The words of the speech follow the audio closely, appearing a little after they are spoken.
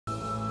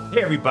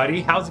Hey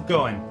everybody, how's it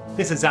going?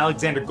 This is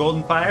Alexander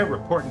Goldenfire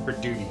reporting for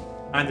duty.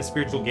 I'm the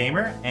Spiritual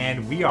Gamer,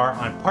 and we are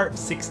on part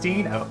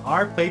 16 of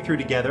our playthrough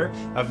together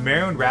of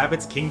Mario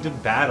Rabbids Kingdom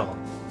Battle.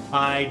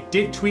 I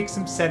did tweak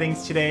some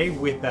settings today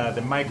with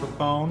the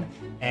microphone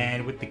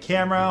and with the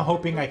camera,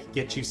 hoping I could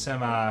get you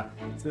some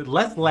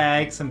less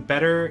lag, some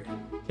better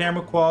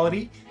camera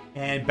quality,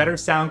 and better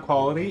sound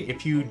quality.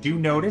 If you do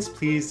notice,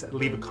 please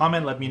leave a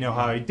comment, let me know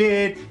how I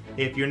did.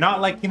 If you're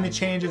not liking the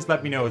changes,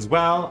 let me know as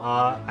well.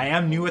 I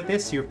am new at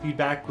this, your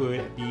feedback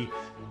would be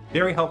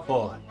very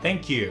helpful.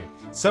 Thank you.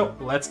 So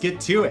let's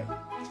get to it.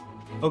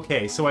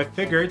 Okay, so I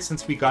figured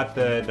since we got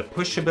the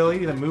push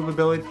ability, the move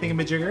ability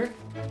thingamajigger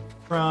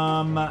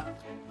from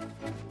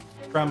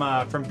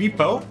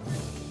Bepo,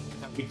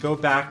 we go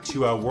back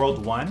to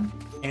World 1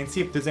 and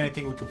see if there's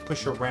anything we could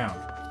push around.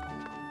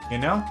 You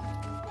know?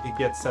 It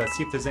gets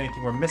see if there's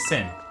anything we're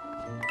missing.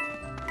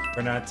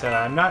 We're not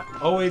I'm not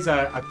always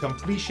a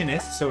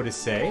completionist, so to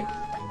say,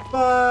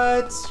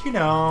 but you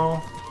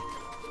know,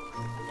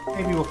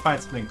 maybe we'll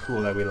find something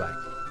cool that we like.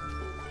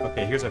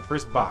 Okay, here's our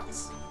first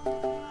box.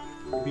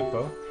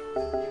 Bepo,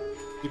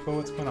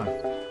 what's going on?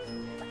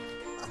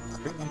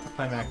 Great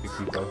anticlimactic,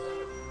 Bepo.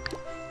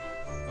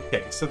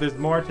 Okay, so there's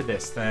more to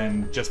this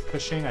than just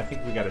pushing. I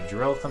think we gotta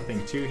drill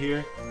something too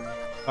here.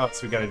 Oh,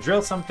 so we gotta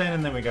drill something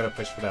and then we gotta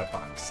push for that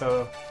box.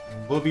 So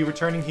we'll be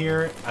returning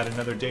here at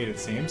another date, it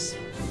seems.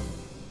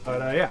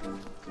 But yeah,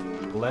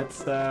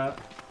 let's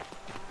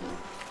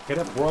get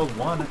up World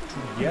 1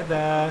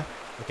 together.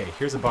 Okay,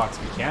 here's a box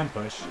we can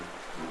push.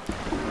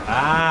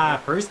 Ah,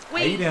 first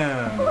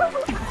item.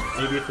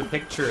 Maybe it's a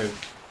picture of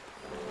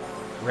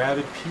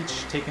Rabbid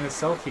Peach taking a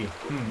selfie.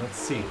 Let's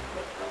see.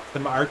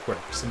 Some artwork,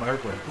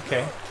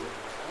 okay.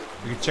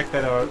 We can check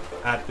that out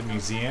at the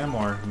museum,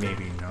 or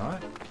maybe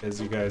not,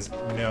 as you guys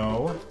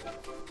know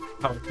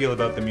how I feel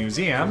about the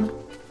museum.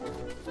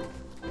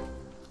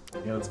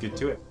 Yeah, let's get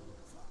to it.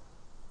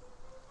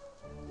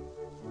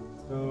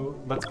 So,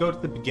 let's go to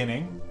the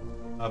beginning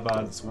of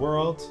this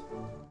world.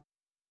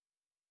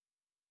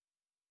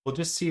 We'll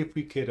just see if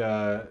we could,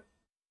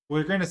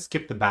 we're going to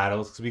skip the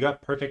battles, because we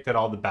got perfect at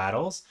all the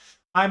battles.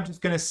 I'm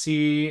just going to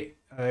see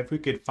if we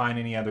could find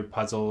any other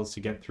puzzles to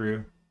get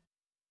through.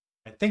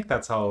 I think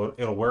that's how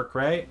it'll work,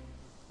 right?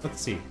 Let's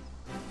see.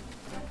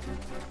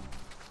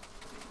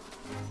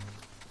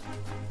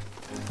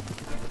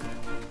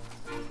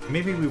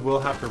 Maybe we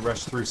will have to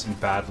rush through some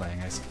battling,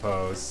 I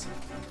suppose.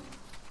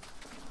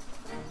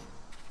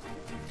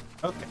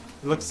 Okay,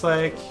 it looks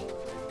like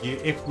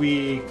if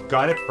we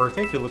got it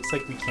perfect, it looks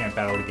like we can't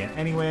battle again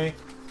anyway,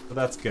 so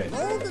that's good.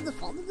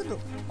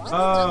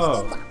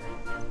 Oh!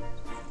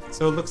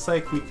 So it looks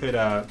like we could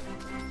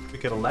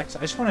elect.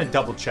 I just want to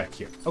double check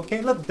here.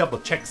 Okay, let's double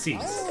check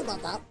these.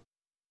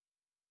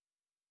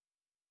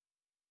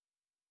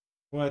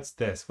 What's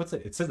this? What's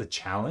it? It says a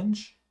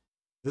challenge?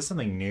 Is this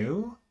something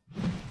new?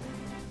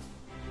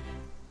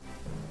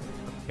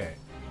 Okay.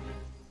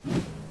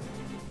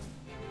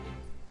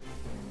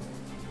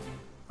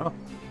 Oh.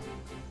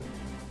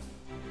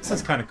 This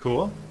is kind of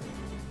cool.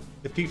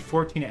 Defeat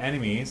 14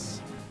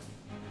 enemies.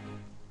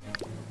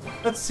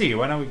 Let's see,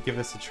 why don't we give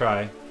this a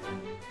try?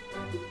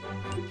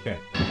 Okay.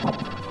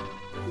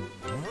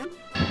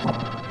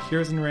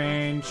 Here's in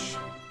range.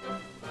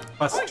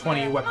 Plus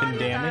 20 weapon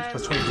damage,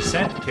 plus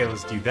 20%. Okay,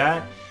 let's do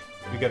that.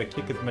 We gotta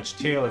kick as much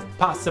tail as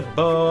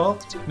possible.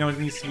 No one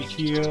needs to be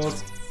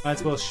healed. Might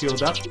as well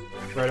shield up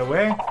right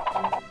away.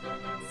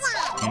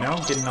 You know,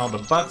 getting all the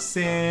buffs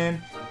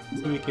in.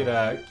 So we could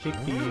kick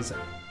these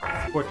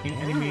 14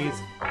 enemies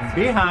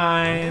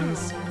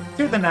behinds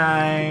to the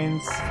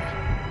nines.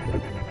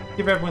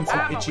 Give everyone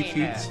some itchy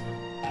feet.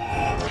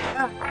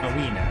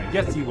 Marina.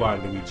 Yes, you are,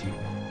 Luigi.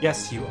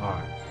 Yes, you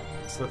are.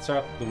 So let's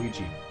start off with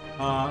Luigi.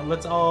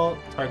 Let's all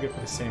target for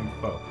the same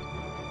foe.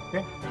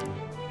 Okay?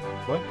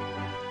 What?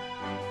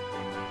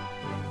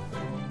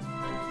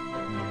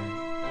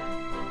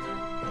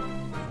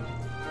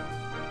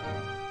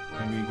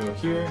 And we go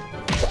here.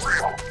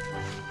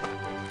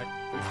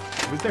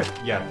 Was there?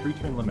 Yeah,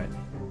 3-turn limit.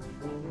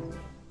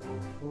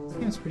 This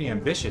game's pretty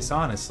ambitious,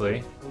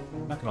 honestly.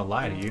 I'm not gonna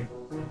lie to you.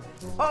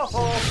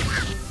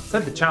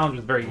 Said the challenge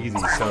was very easy,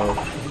 so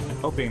I'm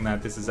hoping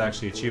that this is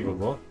actually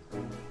achievable.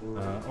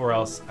 Or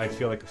else I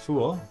feel like a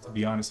fool, to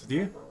be honest with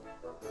you.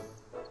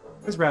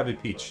 Where's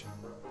Rabbid Peach?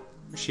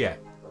 Where's she at?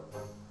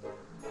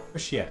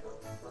 Where's she at?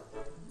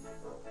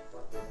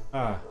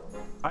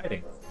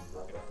 Hiding.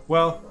 Okay.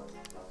 Well,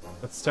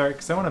 let's start,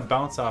 because I want to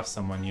bounce off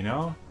someone, you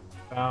know?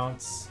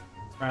 Bounce,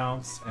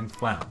 bounce, and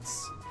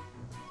flounce.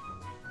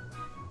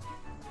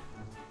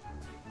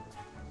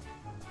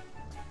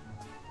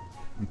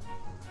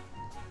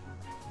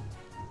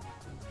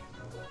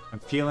 I'm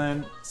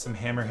feeling some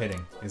hammer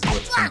hitting is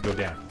what's gonna go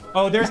down.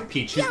 Oh, there's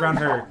Peach. She's around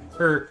her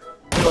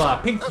little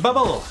pink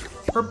bubble.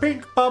 Her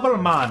pink bubble,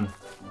 man.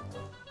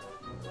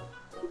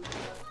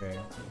 Okay.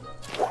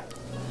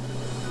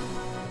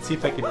 Let's see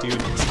if I could do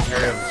some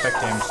area of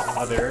effect damage to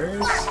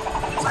others.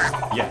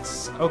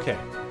 Yes. Okay.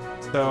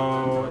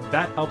 So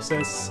that helps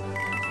us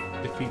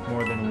defeat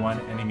more than one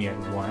enemy at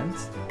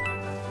once.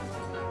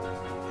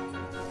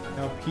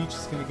 Now Peach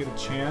is gonna get a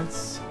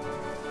chance.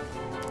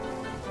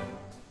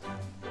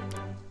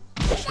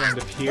 Push around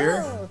up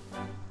here.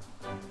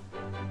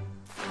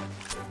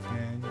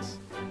 And...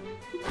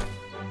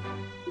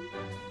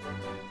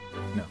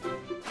 no.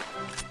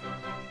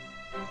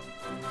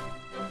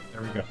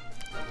 There we go.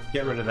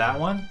 Get rid of that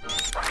one.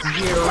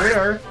 Get rid of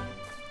her.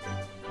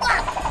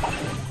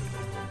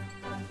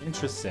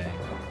 Interesting.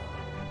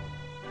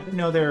 I didn't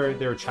know there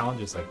were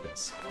challenges like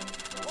this.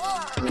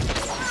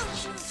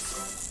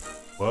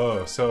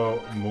 Whoa,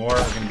 so more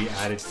are going to be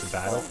added to the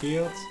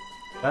battlefield?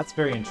 That's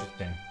very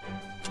interesting.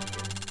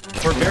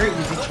 For a very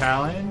easy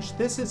challenge,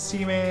 this is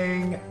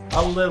seeming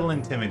a little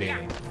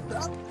intimidating.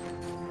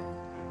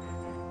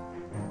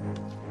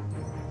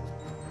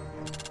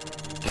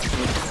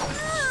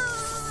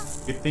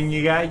 Good thing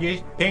you got your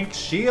pink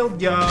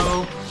shield,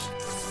 yo!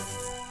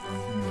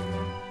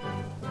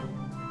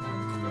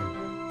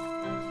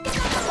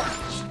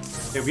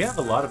 Okay, we have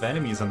a lot of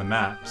enemies on the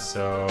map,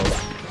 so...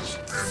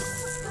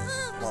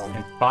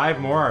 and 5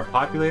 more are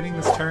populating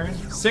this turn?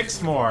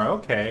 6 more,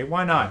 okay,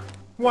 why not?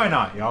 Why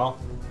not, y'all?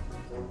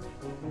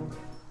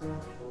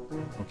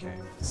 Okay,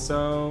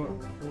 so...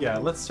 yeah,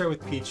 let's start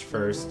with Peach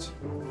first.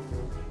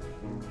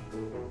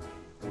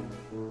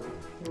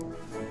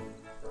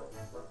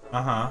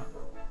 Uh-huh.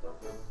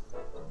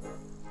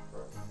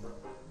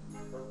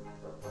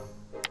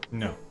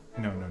 No.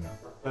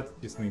 Let's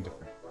do something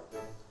different.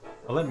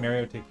 I'll let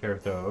Mario take care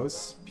of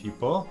those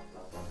people.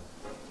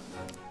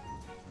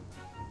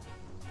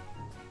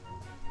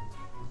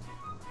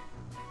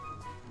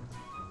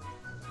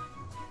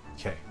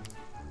 Okay.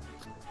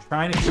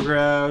 Trying to figure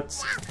out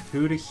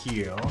who to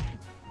heal.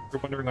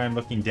 You're wondering why I'm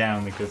looking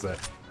down because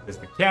there's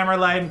the camera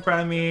light in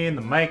front of me and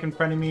the mic in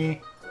front of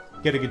me.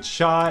 Get a good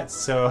shot,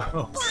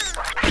 so...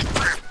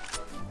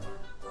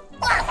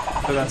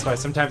 so that's why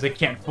sometimes I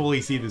can't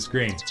fully see the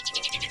screen.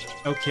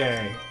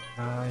 Okay.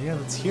 Yeah,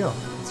 let's heal.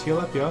 Let's heal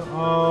up, yo.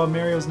 Oh,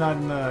 Mario's not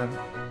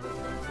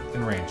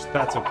in range.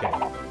 That's okay.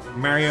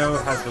 Mario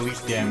has the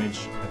least damage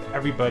of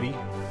everybody.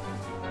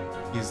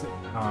 He's in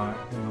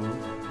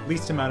the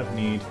least amount of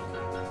need.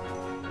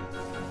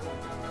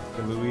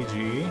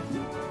 Luigi.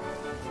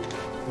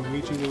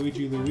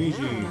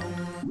 Luigi.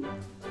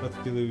 Let's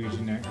do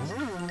Luigi next.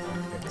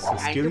 Okay, so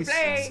Steely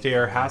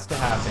Stare has to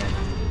happen.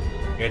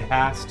 It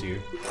has to.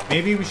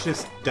 Maybe we should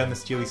have done the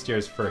Steely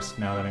Stairs first,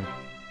 now that I'm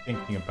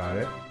thinking about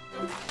it.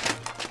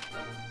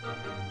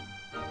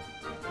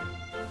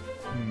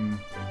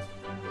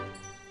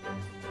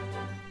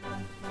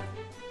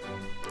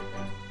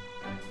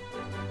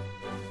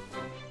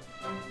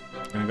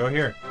 I'm gonna go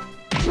here.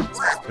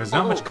 There's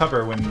not much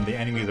cover when the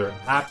enemies are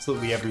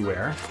absolutely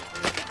everywhere.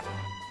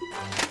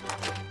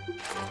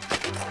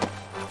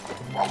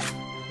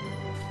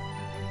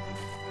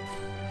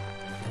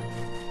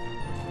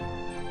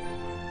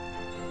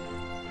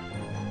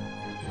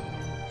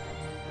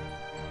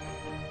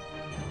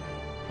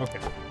 Okay,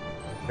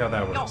 see how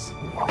that works.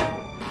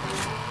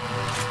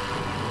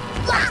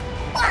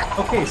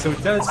 Okay, so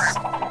it does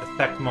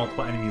affect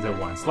multiple enemies at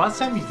once. Last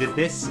time we did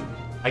this,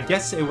 I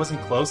guess it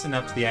wasn't close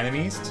enough to the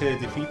enemies to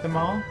defeat them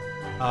all.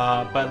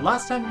 But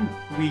last time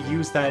we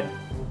used that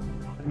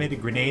made a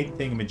grenade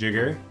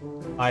thingamajigger,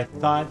 I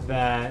thought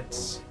that,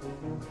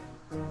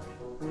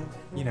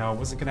 you know, it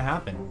wasn't gonna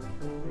happen.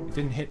 It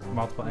didn't hit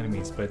multiple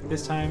enemies, but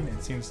this time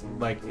it seems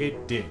like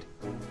it did.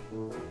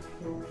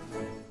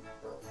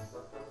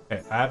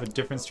 Okay, I have a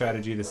different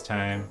strategy this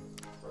time.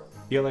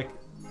 Feel like,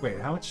 wait,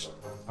 how much?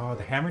 Oh,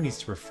 the hammer needs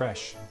to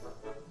refresh.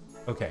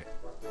 Okay,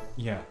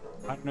 yeah,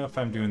 I don't know if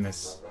I'm doing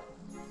this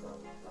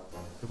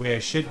the way I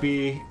should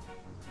be.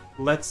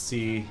 Let's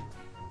see.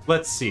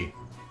 Let's see.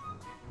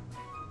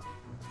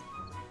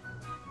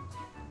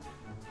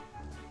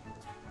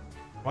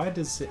 Why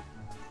does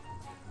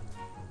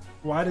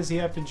he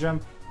have to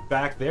jump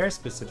back there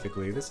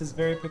specifically? This is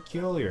very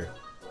peculiar.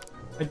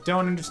 I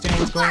don't understand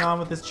what's going on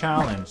with this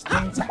challenge.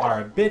 Things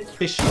are a bit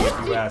fishy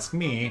if you ask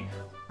me.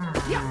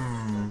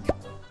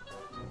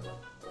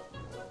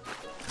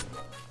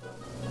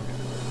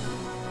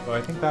 So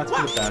I think that's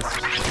for the best.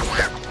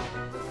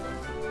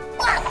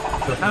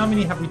 So how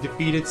many have we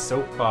defeated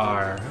so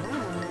far?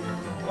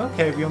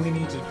 Okay, we only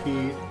need to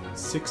defeat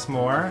 6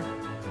 more.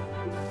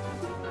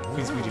 That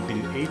means we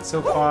defeated 8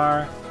 so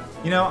far.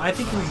 You know, I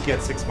think we can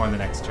get 6 more in the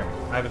next turn.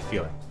 I have a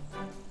feeling.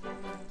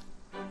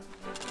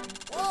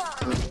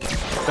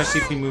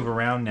 Especially if we move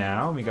around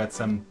now. We got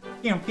some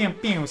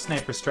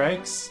sniper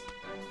strikes.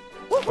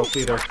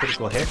 Hopefully they're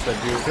critical hits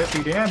that do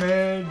 50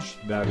 damage.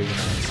 That'd be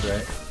nice,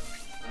 right?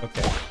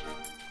 Okay.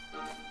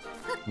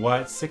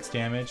 What? 6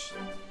 damage?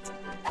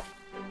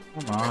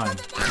 Come on.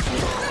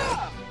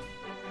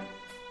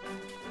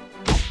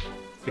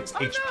 6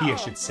 HP, I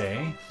should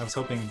say. I was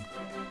hoping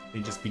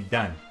they'd just be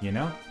done, you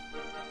know?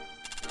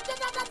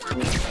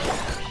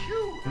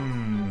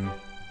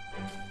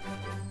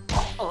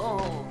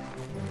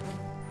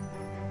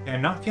 Okay,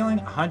 I'm not feeling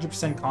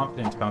 100%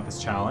 confident about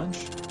this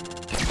challenge.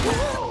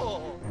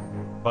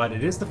 But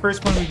it is the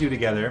first one we do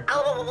together.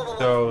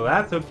 So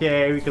that's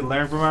okay, we can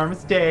learn from our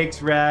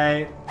mistakes,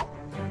 right?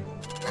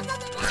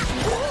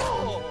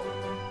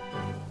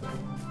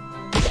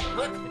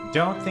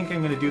 don't think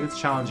I'm going to do this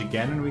challenge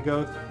again when we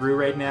go through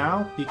right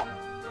now.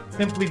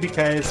 Simply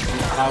because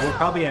we'll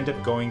probably end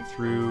up going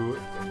through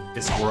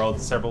this world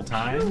several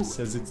times,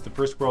 as it's the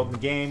first world in the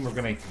game.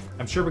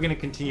 I'm sure we're gonna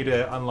continue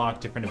to unlock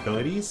different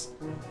abilities,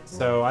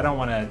 so I don't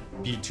want to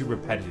be too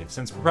repetitive,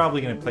 since we're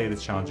probably gonna play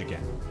this challenge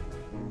again.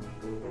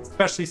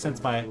 Especially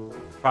since my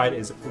pride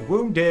is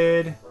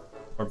wounded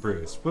or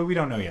bruised, but we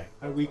don't know yet.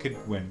 We could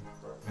win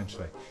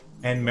eventually.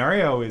 And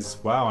Mario is,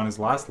 wow, on his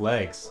last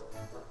legs.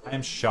 I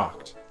am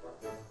shocked.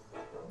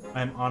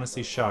 I am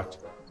honestly shocked.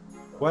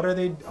 What are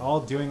they all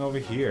doing over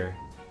here?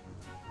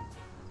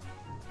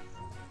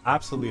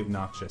 Absolutely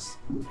obnoxious.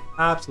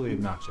 Absolutely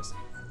obnoxious.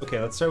 Okay,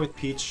 let's start with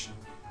Peach.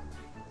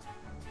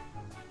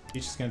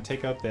 Peach is gonna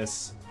take out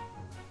this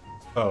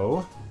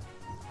bow.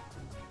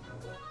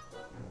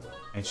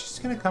 And she's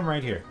gonna come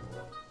right here.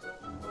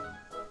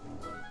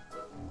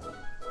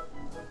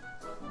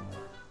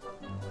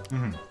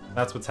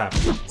 That's what's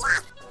happening.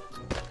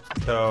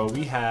 So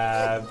we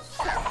have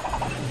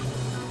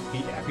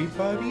beat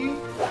everybody?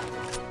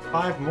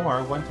 5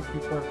 more. 1, 2,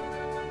 3, 4.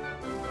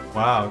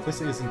 Wow,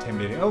 this is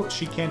intimidating. Oh,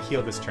 she can't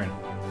heal this turn.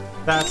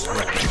 That's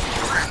right.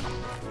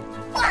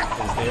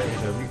 Because there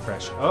is a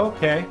refresh.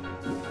 Okay.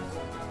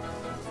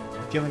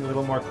 I'm feeling a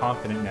little more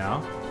confident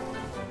now.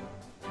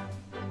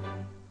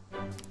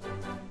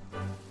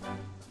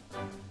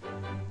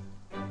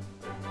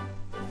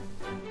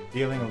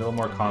 Feeling a little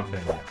more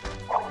confident now.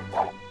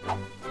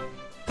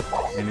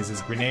 And is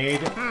his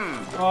grenade?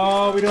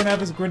 Oh, we don't have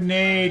his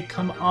grenade.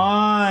 Come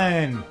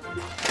on.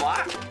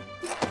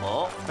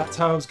 That's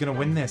how I was gonna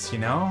win this, you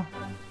know?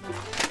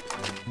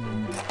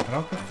 I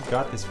don't think we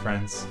got this,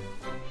 friends.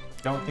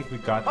 I don't think we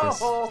got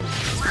this.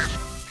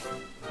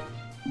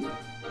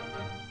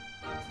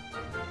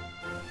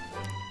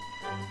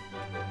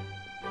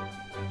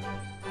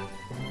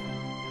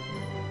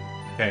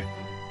 Okay.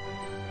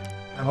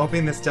 I'm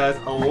hoping this does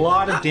a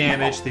lot of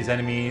damage to these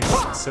enemies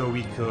so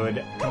we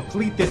could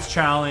complete this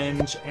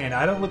challenge and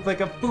I don't look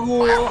like a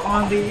fool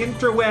on the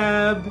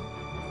interweb.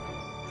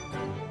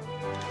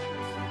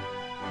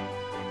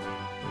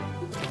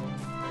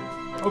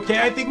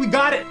 Okay, I think we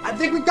got it! I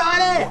think we got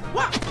it!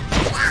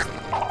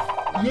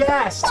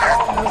 Yes!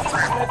 That was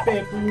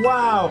epic!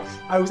 Wow!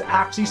 I was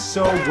actually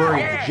so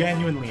worried.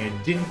 Genuinely, I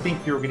didn't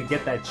think we were gonna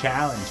get that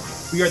challenge.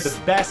 We are the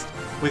best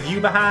with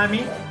you behind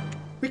me.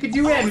 We could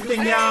do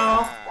anything,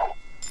 y'all!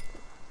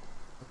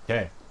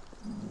 Okay.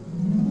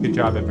 Good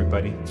job,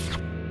 everybody.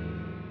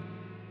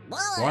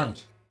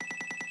 Swarmed.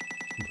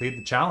 Completed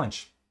the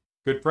challenge.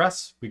 Good for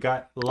us. We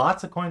got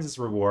lots of coins as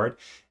a reward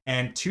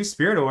and 2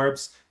 spirit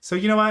orbs. So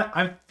you know what?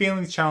 I'm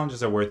feeling the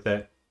challenges are worth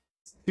it.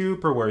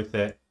 Super worth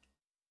it.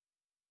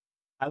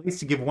 At least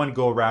to give one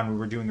go around when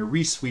we're doing a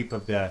resweep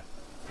of the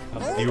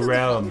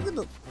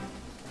realm.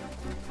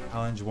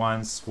 Challenge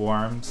 1,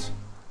 Swarmed.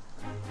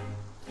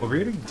 Well, we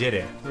already did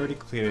it. We already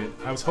cleared it.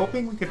 I was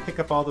hoping we could pick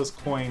up all those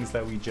coins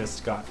that we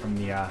just got from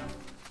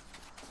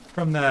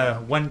the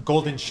one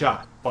golden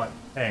shot. But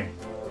hey,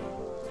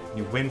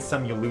 you win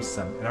some, you lose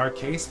some. In our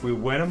case, we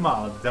win them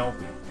all, don't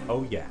we?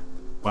 Oh yeah.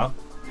 Well,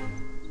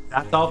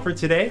 that's all for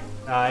today.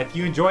 If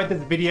you enjoyed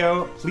this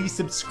video, please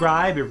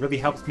subscribe. It really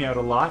helps me out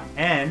a lot.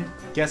 And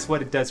guess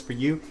what it does for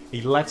you?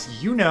 It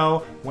lets you know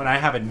when I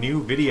have a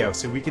new video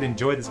so we can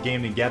enjoy this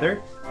game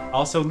together.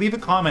 Also, leave a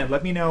comment.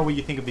 Let me know what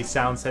you think of these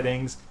sound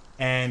settings.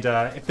 And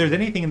if there's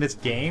anything in this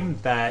game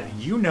that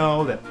you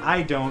know that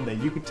I don't, that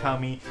you could tell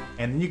me,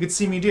 and then you could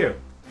see me do.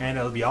 And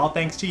it'll be all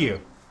thanks to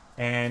you.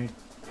 And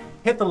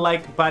hit the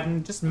like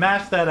button, just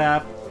mash that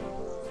up,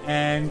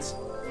 and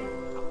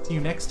I'll see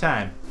you next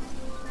time.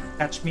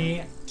 Catch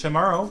me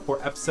tomorrow for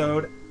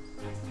episode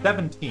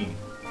 17.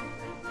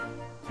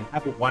 And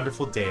have a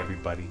wonderful day,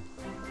 everybody.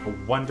 A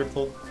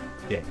wonderful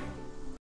day.